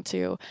than willing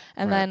to.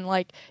 And then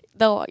like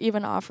they'll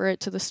even offer it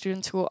to the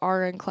students who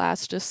are in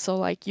class, just so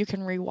like you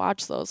can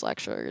rewatch those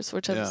lectures,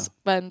 which has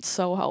been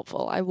so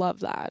helpful. I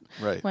love that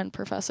when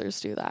professors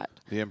do that.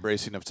 The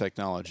embracing of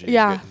technology.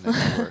 Yeah. Getting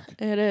it to work.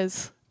 It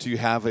is. Do you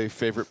have a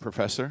favorite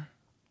professor?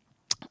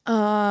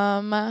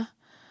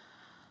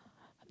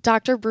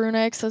 Dr.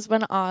 Brunix has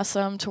been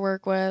awesome to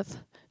work with.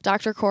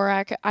 Dr.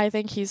 Korak, I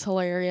think he's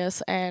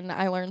hilarious, and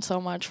I learned so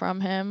much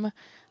from him.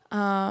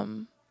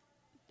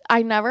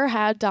 I never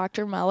had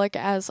Dr. Melick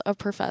as a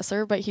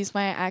professor, but he's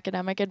my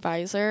academic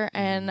advisor,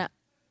 and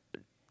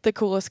the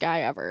coolest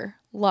guy ever.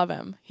 Love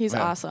him. He's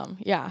awesome.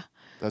 Yeah.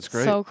 That's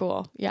great. So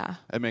cool. Yeah.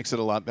 It makes it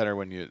a lot better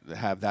when you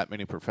have that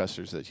many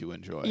professors that you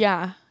enjoy.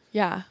 Yeah.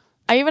 Yeah.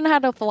 I even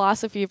had a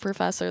philosophy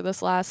professor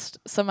this last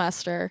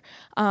semester,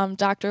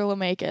 Dr.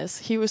 Lemakis.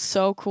 He was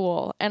so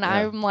cool. And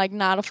I'm like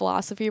not a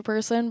philosophy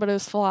person, but it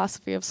was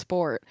philosophy of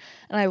sport.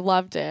 And I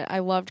loved it. I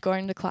loved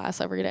going to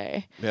class every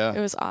day. Yeah. It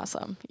was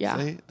awesome. Yeah.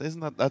 See,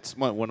 that's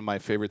one of my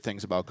favorite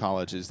things about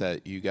college, is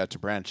that you got to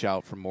branch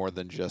out from more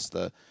than just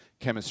the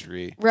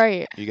chemistry.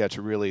 Right. You got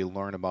to really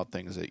learn about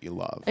things that you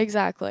love.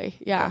 Exactly.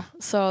 Yeah.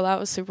 So that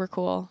was super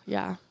cool.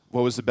 Yeah.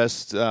 What was the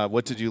best,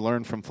 what did you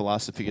learn from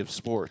philosophy of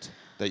sport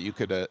that you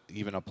could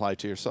even apply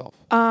to yourself?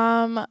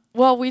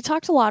 Well, we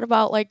talked a lot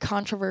about like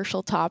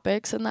controversial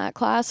topics in that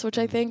class, which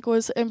I think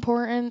was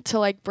important to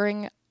like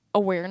bring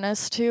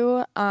awareness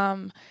to.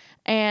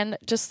 And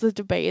just the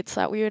debates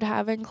that we would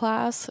have in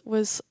class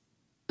was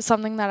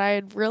something that I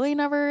had really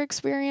never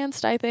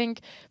experienced. I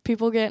think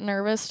people get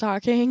nervous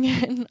talking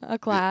in a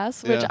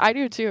class, which I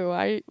do too.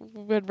 I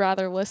would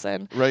rather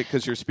listen. Right,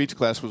 because your speech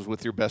class was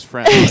with your best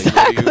friend.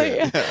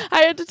 Exactly.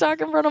 I had to talk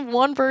in front of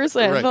one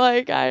person.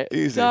 Right.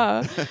 Easy.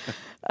 Duh.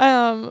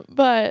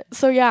 But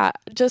so yeah,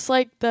 just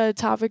like the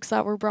topics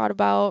that were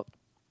brought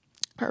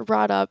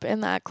up in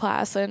that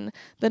class and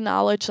the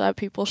knowledge that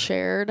people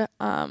shared,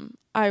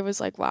 I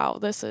was like, wow,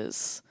 this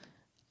is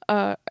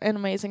an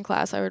amazing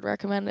class. I would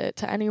recommend it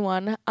to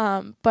anyone.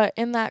 But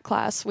in that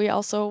class, we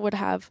also would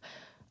have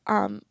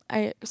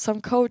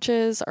some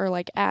coaches or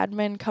like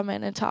admin come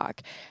in and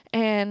talk.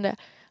 And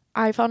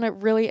I found it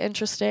really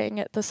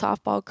interesting. The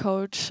softball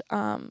coach,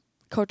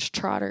 Coach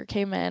Trotter,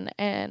 came in,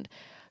 and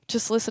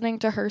just listening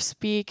to her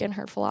speak and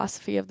her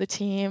philosophy of the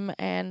team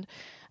and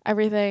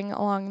everything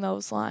along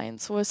those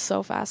lines was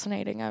so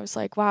fascinating. I was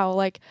like, wow,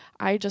 like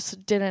I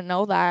just didn't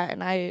know that.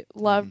 And I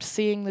loved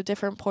seeing the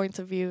different points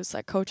of views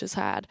that coaches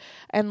had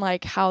and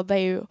like how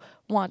they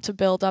want to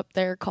build up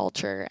their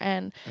culture.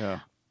 And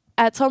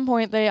at some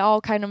point they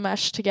all kind of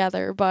meshed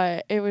together,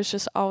 but it was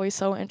just always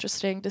so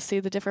interesting to see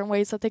the different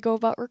ways that they go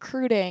about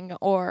recruiting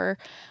or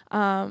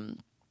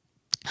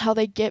how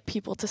they get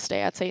people to stay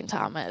at St.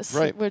 Thomas,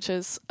 which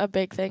is a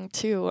big thing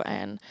too.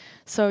 And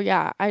so,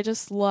 yeah, I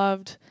just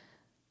loved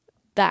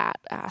that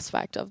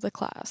aspect of the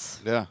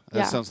class. Yeah,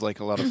 that sounds like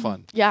a lot of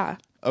fun. Yeah.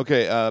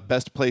 Okay,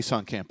 best place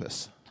on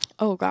campus?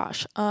 Oh,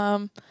 gosh.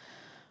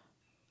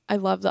 I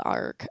love the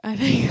ARC. I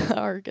think the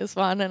ARC is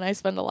fun, and I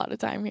spend a lot of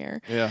time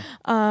here. Yeah.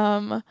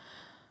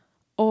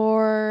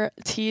 Or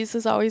Tees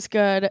is always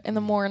good. In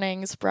the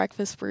mornings,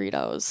 breakfast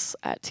burritos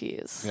at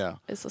Tees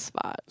is the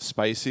spot.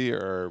 Spicy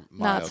or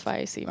mild? Not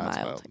spicy,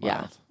 mild.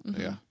 Yeah.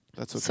 Mm-hmm. Yeah,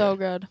 that's okay. So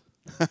good.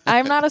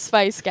 I'm not a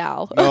spice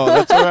gal. No,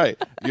 that's all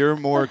right. You're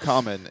more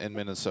common in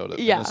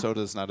Minnesota. Yeah.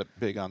 Minnesota's not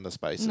big on the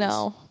spices.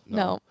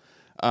 No.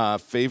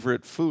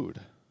 Favorite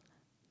food?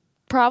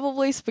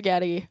 Probably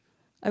spaghetti.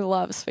 I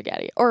love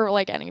spaghetti. Or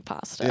like any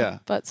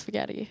pasta, but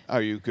spaghetti.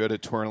 Are you good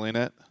at twirling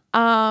it?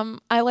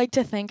 I like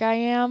to think I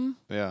am.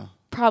 Yeah.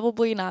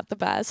 Probably not the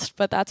best,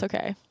 but that's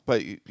okay.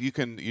 But you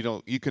can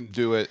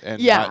do it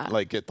and not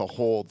like get the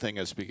whole thing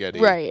of spaghetti.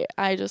 Right.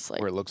 I just like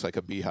where it looks like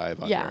a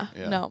beehive under. Yeah.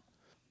 No.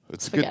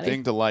 It's spaghetti. A good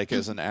thing to like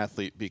as an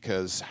athlete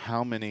because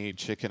how many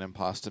chicken and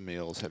pasta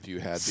meals have you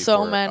had before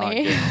so many. on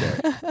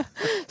game day?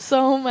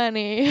 So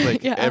many.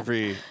 Like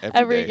every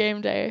day.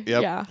 Game day.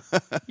 Yep. Yeah.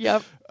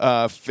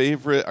 Yep.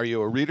 Favorite, are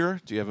you a reader?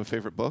 Do you have a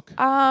favorite book?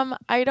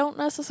 I don't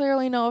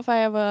necessarily know if I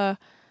have a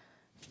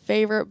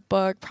favorite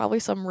book, probably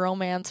some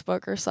romance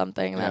book or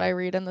something that I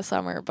read in the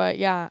summer. But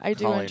yeah, I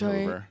do Colleen enjoy.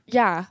 Hoover.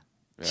 Yeah,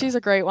 she's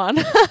a great one.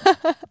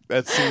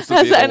 That seems to be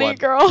as the any one.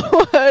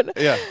 girl would.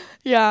 Yeah.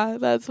 Yeah,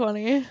 that's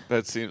funny.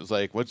 That seems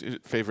like what's your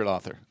favorite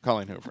author?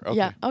 Colleen Hoover. Okay.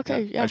 Yeah.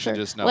 Okay. Yeah. I sure. should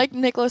just know. Like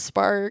Nicholas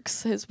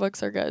Sparks, his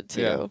books are good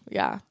too.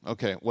 Yeah.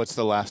 Okay. What's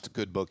the last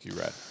good book you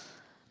read?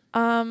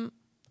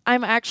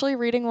 I'm actually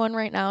reading one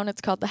right now, and it's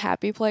called The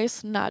Happy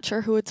Place. Not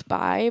sure who it's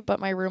by, but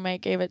my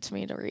roommate gave it to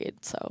me to read.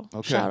 So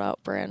shout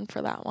out Bryn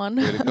for that one.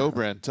 Way to go,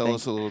 Bryn. Tell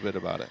us a little bit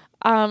about it.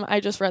 I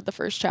just read the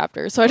first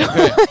chapter, so I don't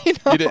really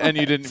know. And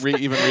you didn't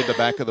even read the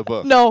back of the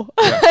book? No,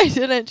 I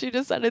didn't. She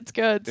just said it's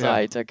good, so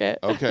I took it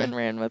and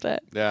ran with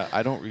it. Yeah,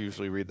 I don't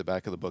usually read the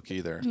back of the book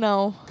either.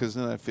 No. Because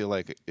then I feel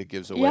like it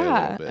gives away a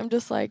little bit. I'm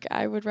just like,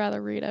 I would rather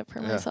read it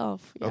for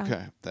myself. Yeah.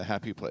 Okay, The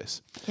Happy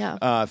Place.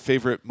 Yeah.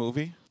 Favorite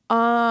movie?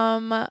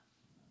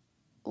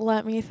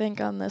 Let me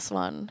think on this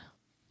one.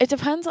 It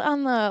depends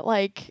on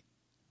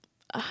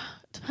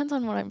depends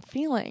on what I'm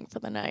feeling for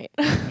the night.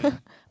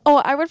 Oh,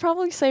 I would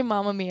probably say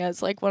Mamma Mia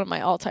is like one of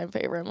my all-time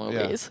favorite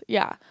movies.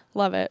 Yeah,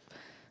 love it.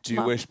 Do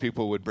you wish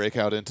people would break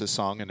out into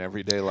song in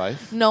everyday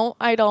life? No,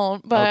 I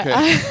don't, but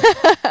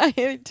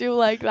I do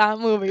like that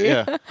movie.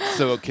 Yeah.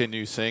 So can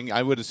you sing?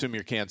 I would assume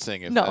you can't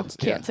sing.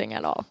 Can't sing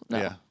at all. No.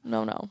 Yeah.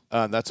 No.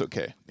 That's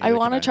okay. I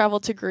want to travel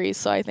to Greece,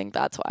 so I think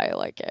that's why I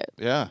like it.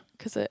 Yeah.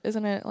 Because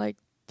isn't it like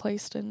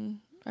placed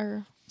in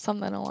or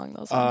something along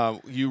those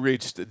lines? You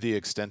reached the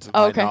extent of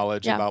my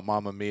knowledge about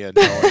Mamma Mia,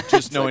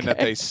 knowing that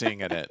they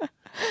sing in it.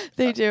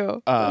 They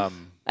do. I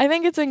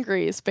think it's in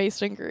Greece,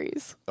 based in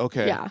Greece.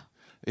 Okay. Yeah.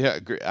 Yeah,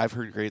 I've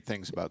heard great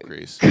things about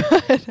Greece.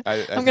 Good.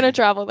 I'm going to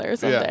travel there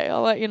someday.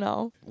 I'll let you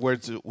know.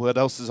 What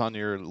else is on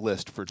your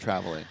list for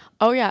traveling?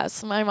 Oh,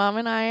 yes. My mom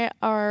and I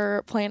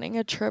are planning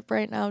a trip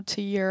right now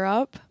to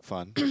Europe.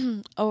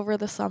 Fun. Over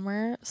the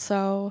summer.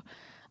 So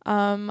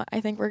I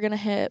think we're going to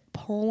hit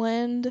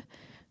Poland,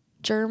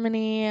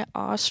 Germany,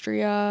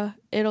 Austria,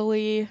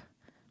 Italy,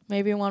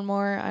 maybe one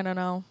more. I don't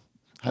know.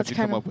 How'd you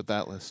come up with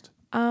that list?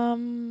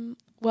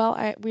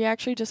 Well, we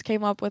actually just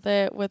came up with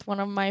it with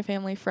one of my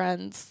family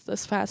friends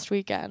this past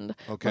weekend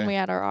when we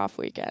had our off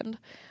weekend,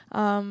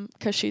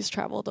 because she's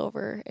traveled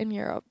over in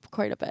Europe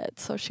quite a bit.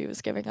 So she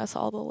was giving us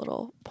all the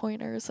little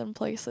pointers and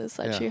places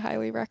that she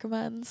highly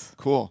recommends.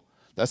 Cool.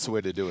 That's the way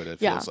to do it, it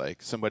feels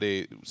like.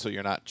 Somebody, so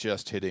you're not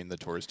just hitting the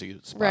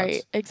touristy spots.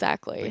 Right,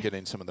 exactly. But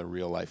getting some of the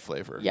real life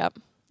flavor. Yep.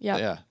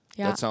 Yeah.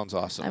 That sounds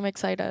awesome. I'm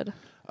excited.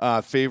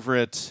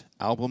 Favorite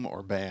album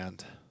or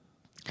band?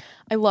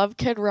 I love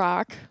Kid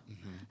Rock.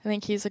 I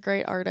think he's a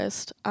great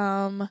artist.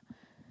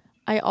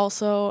 I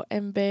also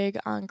am big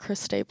on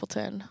Chris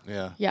Stapleton.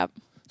 Yeah. Yep.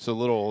 So a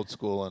little old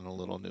school and a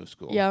little new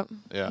school. Yep.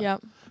 Yeah.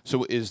 Yep.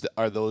 So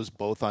are those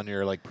both on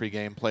your like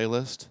pregame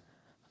playlist?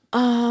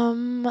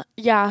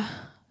 Yeah.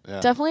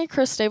 Definitely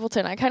Chris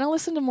Stapleton. I kind of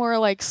listen to more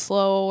like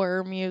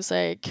slower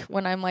music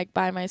when I'm like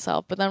by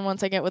myself, but then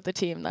once I get with the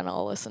team, then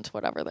I'll listen to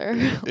whatever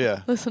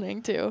they're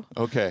listening to.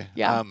 Okay.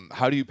 Yeah.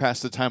 How do you pass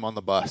the time on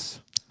the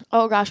bus?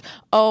 Oh gosh.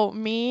 Oh,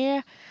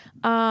 me,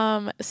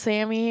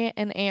 Sammy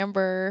and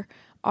Amber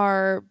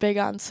are big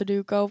on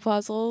Sudoku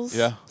puzzles.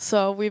 Yeah.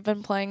 So we've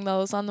been playing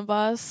those on the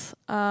bus,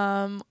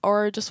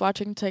 or just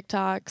watching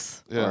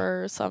TikToks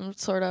or some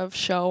sort of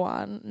show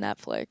on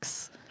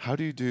Netflix. How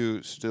do you do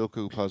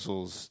Sudoku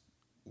puzzles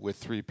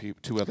with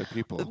two other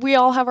people? We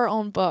all have our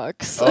own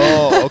books.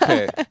 Oh,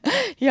 okay.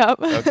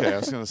 Yep. Okay, I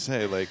was going to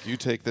say, like, you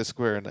take this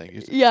square and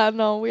then Yeah,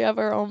 no, we have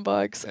our own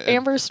books.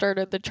 Amber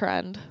started the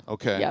trend.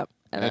 Okay. Yep.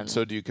 And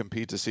so do you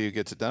compete to see who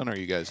gets it done, or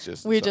you guys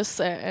just... We just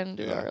sit and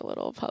do our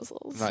little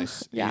puzzles.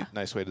 Nice. Yeah.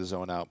 Nice way to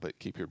zone out, but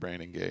keep your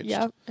brain engaged.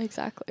 Yep,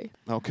 exactly.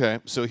 Okay,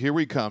 so here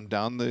we come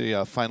down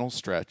the final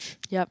stretch.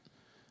 Yep.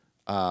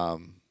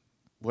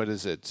 What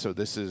is it? So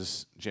this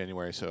is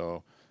January,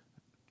 so,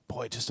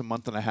 boy, just a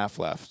month and a half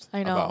left.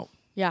 I know.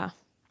 Yeah.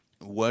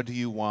 What do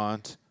you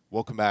want?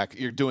 Welcome back.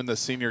 You're doing the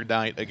senior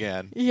night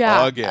again.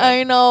 Yeah, again.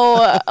 I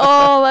know.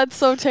 Oh, that's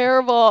so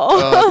terrible.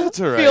 That's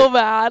all right. Feel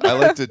bad. I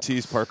like to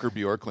tease Parker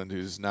Bjorklund,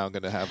 who's now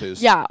going to have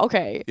his... Yeah,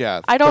 okay.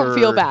 Yeah, I don't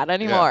feel bad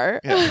anymore.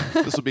 Yeah.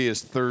 This will be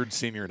his third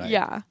senior night.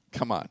 Yeah.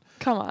 Come on.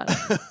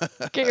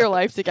 Get your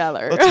life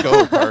together. Let's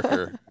go,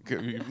 Parker.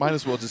 You might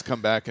as well just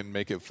come back and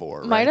make it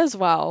 4, right? Might as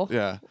well.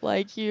 Yeah.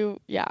 Might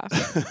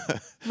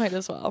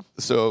as well.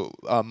 So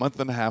a month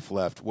and a half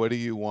left. What do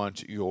you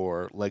want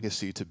your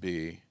legacy to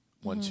be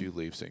once you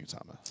leave St.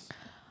 Thomas?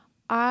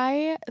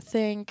 I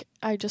think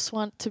I just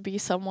want to be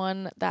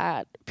someone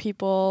that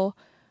people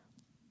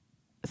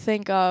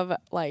think of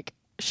like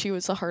she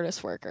was the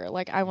hardest worker.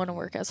 Like I want to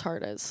work as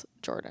hard as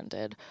Jordyn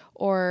did,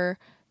 or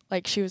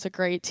like she was a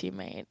great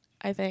teammate.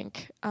 I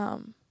think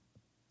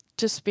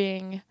just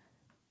being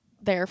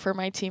there for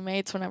my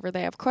teammates whenever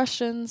they have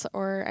questions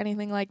or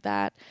anything like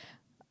that.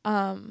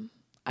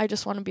 I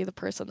just want to be the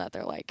person that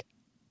they're like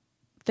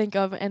think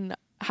of and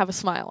have a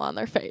smile on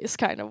their face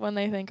kind of when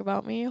they think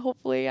about me.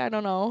 Hopefully, I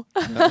don't know.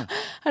 Yeah.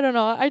 I don't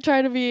know. I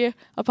try to be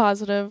a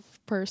positive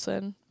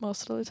person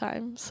most of the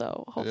time.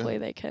 So hopefully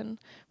they can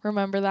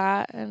remember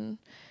that and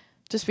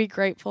just be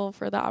grateful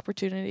for the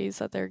opportunities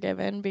that they're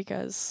given,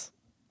 because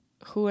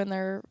who in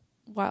their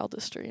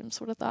wildest dreams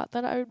would have thought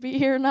that I would be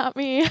here, not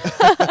me.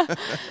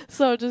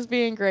 So just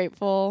being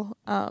grateful.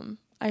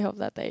 I hope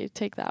that they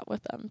take that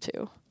with them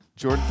too.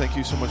 Jordyn, thank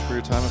you so much for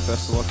your time, and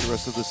best of luck the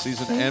rest of the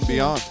season and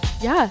beyond.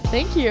 Yeah,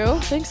 thank you.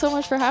 Thanks so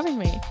much for having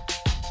me.